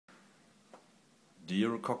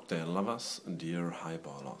Dear cocktail lovers, dear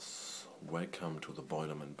highballers, welcome to the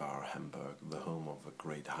BOILERMAN Bar Hamburg, the home of a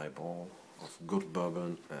great highball, of good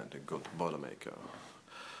bourbon and a good boilermaker.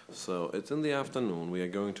 So it's in the afternoon, we are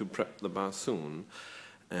going to prep the bar soon,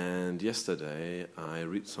 and yesterday I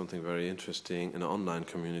read something very interesting in an online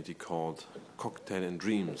community called Cocktail and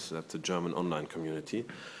Dreams. That's a German online community,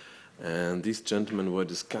 and these gentlemen were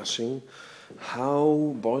discussing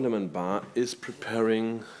how BOILERMAN Bar is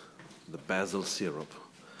preparing the basil syrup.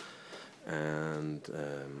 And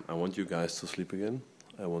I want you guys to sleep again.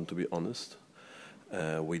 I want to be honest.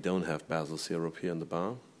 We don't have basil syrup here in the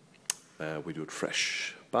bar. We do it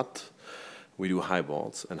fresh, but we do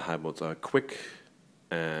highballs, and highballs are quick,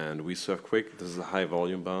 and we serve quick. This is a high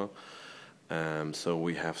volume bar, so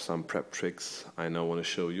we have some prep tricks I now want to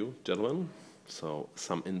show you, gentlemen. So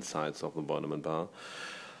some insights of the BOILERMAN Bar.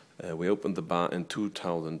 We opened the bar in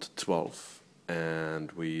 2012.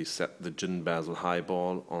 And we set the GIN Basil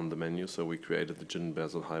Highball on the menu, so we created the GIN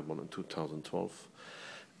Basil Highball in 2012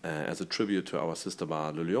 as a tribute to our sister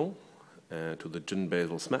bar Le Lion, to the GIN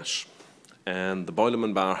Basil Smash. And the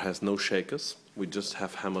BOILERMAN Bar has no shakers, we just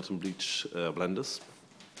have Hamilton Bleach blenders.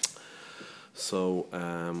 So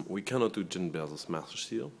we cannot do GIN Basil Smash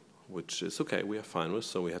here, which is okay, we are fine with,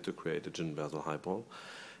 so we had to create a GIN Basil Highball.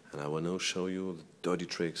 And I will now show you the dirty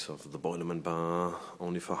tricks of the BOILERMAN Bar,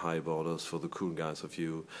 only for highballers, for the cool guys of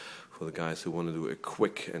you, for the guys who want to do a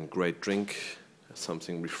quick and great drink,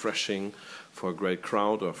 something refreshing for a great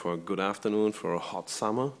crowd or for a good afternoon, for a hot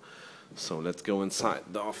summer. So let's go inside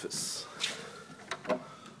the office.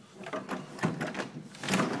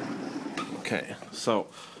 Okay, so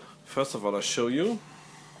first of all I'll show you.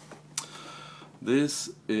 This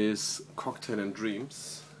is Cocktail and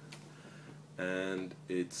Dreams. And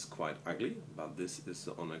it's quite ugly, but this is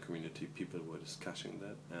the online community. People were discussing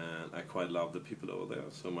that, and I quite love the people over there.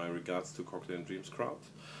 So my regards to Cocktail and Dreams crowd.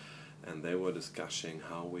 And they were discussing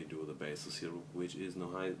how we do the basil syrup, which is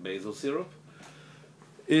no high basil syrup.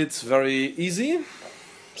 It's very easy.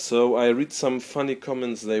 So I read some funny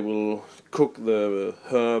comments. They will cook the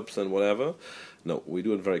herbs and whatever. No, we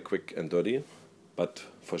do it very quick and dirty, but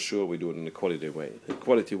for sure we do it in a quality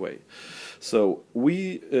way. So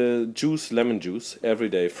we juice lemon juice every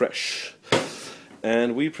day fresh,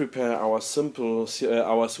 and we prepare our simple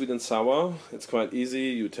our sweet and sour. It's quite easy.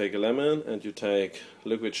 You take a lemon and you take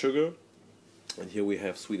liquid sugar, and here we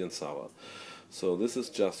have sweet and sour. So this is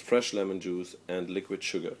just fresh lemon juice and liquid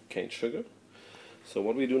sugar, cane sugar. So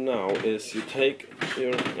what we do now is you take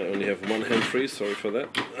here, I only have one hand free, sorry for that.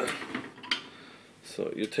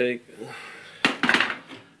 So you take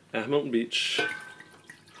Hamilton Beach,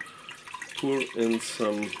 pour in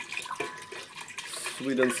some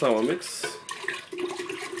sweet and sour mix.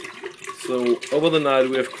 So over the night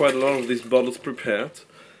we have quite a lot of these bottles prepared.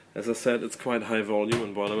 As I said, it's quite high volume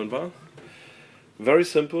in BOILERMAN Bar. Very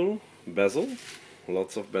simple, basil,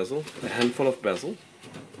 lots of basil, a handful of basil.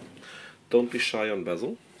 Don't be shy on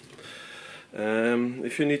basil.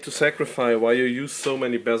 If you need to sacrifice why you use so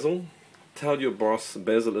many basil, tell your boss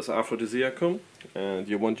basil is aphrodisiacum, and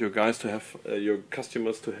you want your guys to have your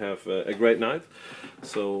customers to have a great night,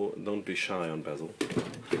 so don't be shy on basil.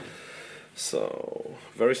 So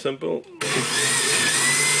very simple.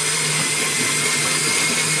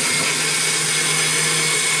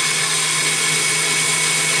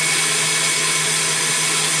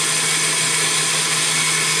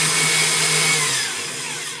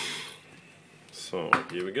 So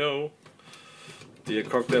here we go. Dear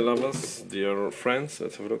cocktail lovers, dear friends,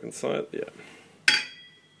 let's have a look inside. Yeah.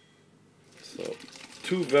 So,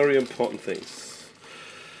 two very important things.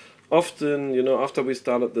 Often, you know, after we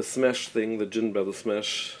started the smash thing, the GIN Basil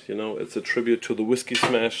Smash, you know, it's a tribute to the whiskey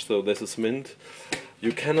smash, so this is mint.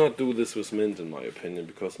 You cannot do this with mint, in my opinion,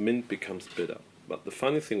 because mint becomes bitter. But the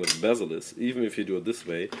funny thing with basil is, even if you do it this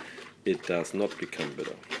way, it does not become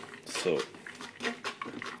bitter. So,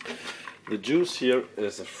 the juice here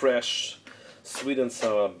is a fresh, sweet and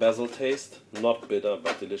sour basil taste, not bitter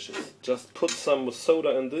but delicious. Just put some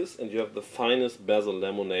soda in this and you have the finest basil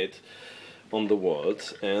lemonade on the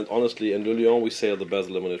world. And honestly, in Le Lion we sell the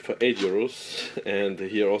basil lemonade for €8, and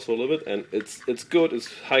here also a little bit. And it's good, it's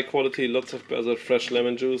high quality, lots of basil, fresh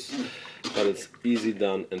lemon juice, but it's easy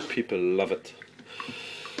done and people love it.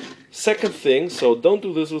 Second thing, so don't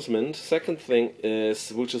do this with mint. Second thing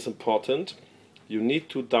is, which is important, you need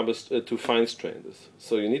to to fine strain this.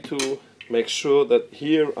 So you need to make sure that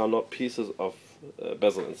here are not pieces of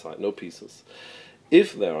basil inside, no pieces.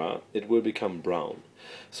 If there are, it will become brown.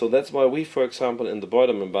 So that's why we, for example, in the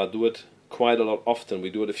BOILERMAN Bar do it quite a lot often. We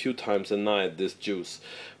do it a few times a night, this juice.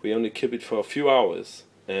 We only keep it for a few hours,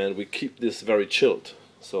 and we keep this very chilled.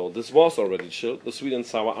 So this was already chilled, the sweet and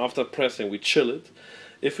sour. After pressing, we chill it.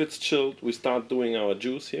 If it's chilled, we start doing our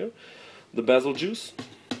juice here. The basil juice.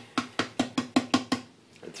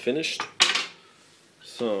 It's finished.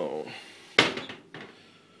 So,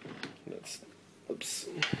 oops.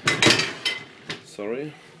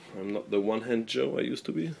 Sorry, I'm not the one-hand Joe I used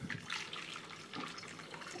to be.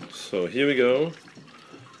 So here we go.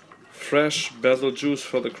 Fresh basil juice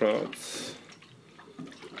for the crowds.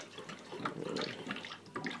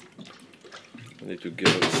 I need to give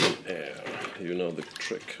it some air. You know the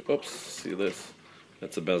trick. Oops, see this?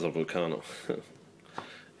 That's a basil volcano.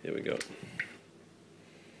 Here we go.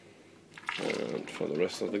 And for the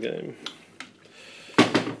rest of the game.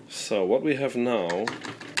 So what we have now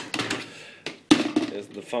is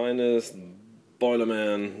the finest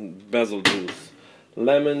BOILERMAN basil juice.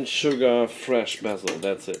 Lemon, sugar, fresh basil,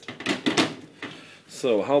 that's it.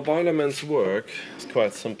 So how BOILERMANs work is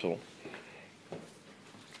quite simple.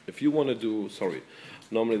 If you want to do,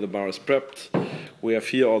 normally the bar is prepped. We have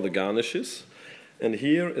here all the garnishes. And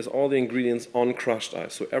here is all the ingredients on crushed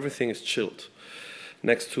ice. So everything is chilled.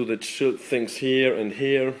 Next to the chilled things here and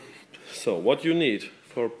here. So what you need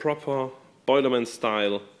for a proper BOILERMAN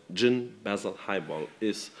style gin basil highball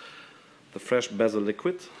is the fresh basil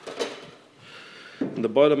liquid. In the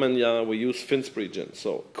BOILERMAN jar we use Finsbury gin.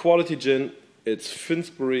 So quality gin, it's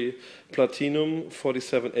Finsbury Platinum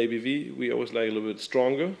 47 ABV. We always like a little bit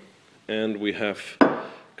stronger. And we have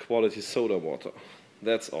quality soda water.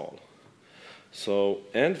 That's all. So,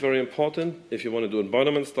 and very important, if you want to do it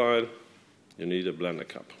BOILERMAN style, you need a blender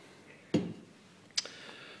cup.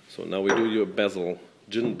 So now we do your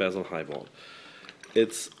gin basil highball.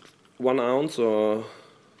 It's 1 ounce or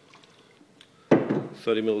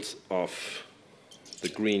 30 mils of the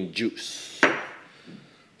green juice.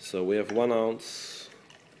 So we have 1 ounce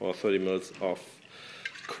or 30 mils of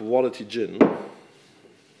quality gin.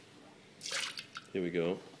 Here we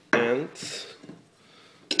go. And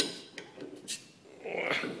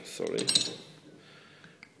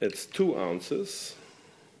it's 2 ounces.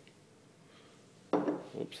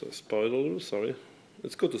 Oops, I spoiled a little, sorry.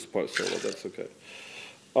 It's good to spoil soda, that's okay.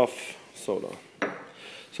 Of soda.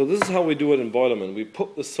 So this is how we do it in BOILERMAN. We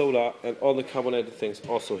put the soda and all the carbonated things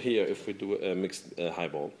also here if we do a mixed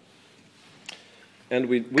highball. And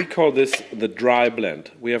we call this the dry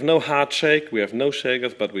blend. We have no hard shake, we have no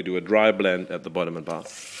shakers, but we do a dry blend at the BOILERMAN bar.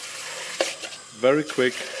 Very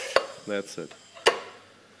quick, that's it.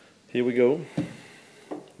 Here we go,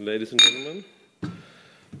 ladies and gentlemen.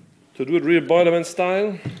 To do it real BOILERMAN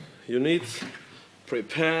style, you need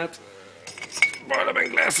prepared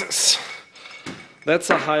BOILERMAN glasses. That's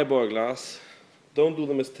a highball glass. Don't do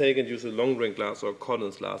the mistake and use a long drink glass or a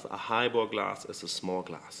condensed glass. A highball glass is a small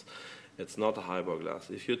glass. It's not a highball glass.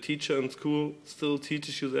 If your teacher in school still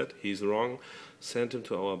teaches you that, he's wrong. Send him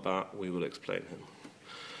to our bar, we will explain him.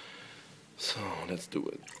 So, let's do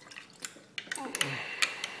it.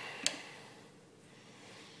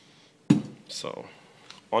 So,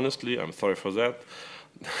 honestly, I'm sorry for that.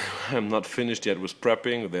 I'm not finished yet with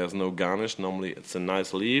prepping. There's no garnish. Normally it's a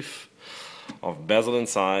nice leaf of basil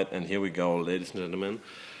inside. And here we go, ladies and gentlemen.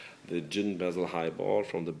 The gin basil highball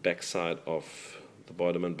from the backside of the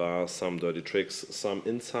BOILERMAN bar. Some dirty tricks, some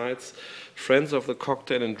insights. Friends of the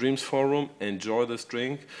Cocktail and Dreams Forum, enjoy this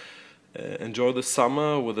drink. Enjoy the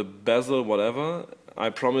summer with the basil, whatever. I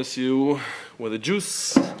promise you, with the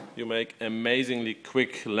juice, you make amazingly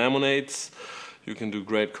quick lemonades. You can do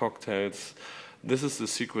great cocktails. This is the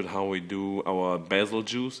secret how we do our basil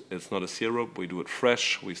juice. It's not a syrup, we do it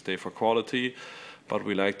fresh, we stay for quality, but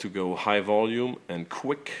we like to go high volume and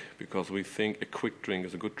quick because we think a quick drink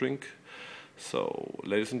is a good drink. So,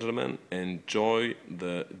 ladies and gentlemen, enjoy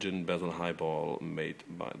the gin basil highball made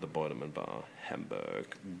by the BOILERMAN bar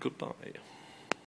Hamburg. Goodbye.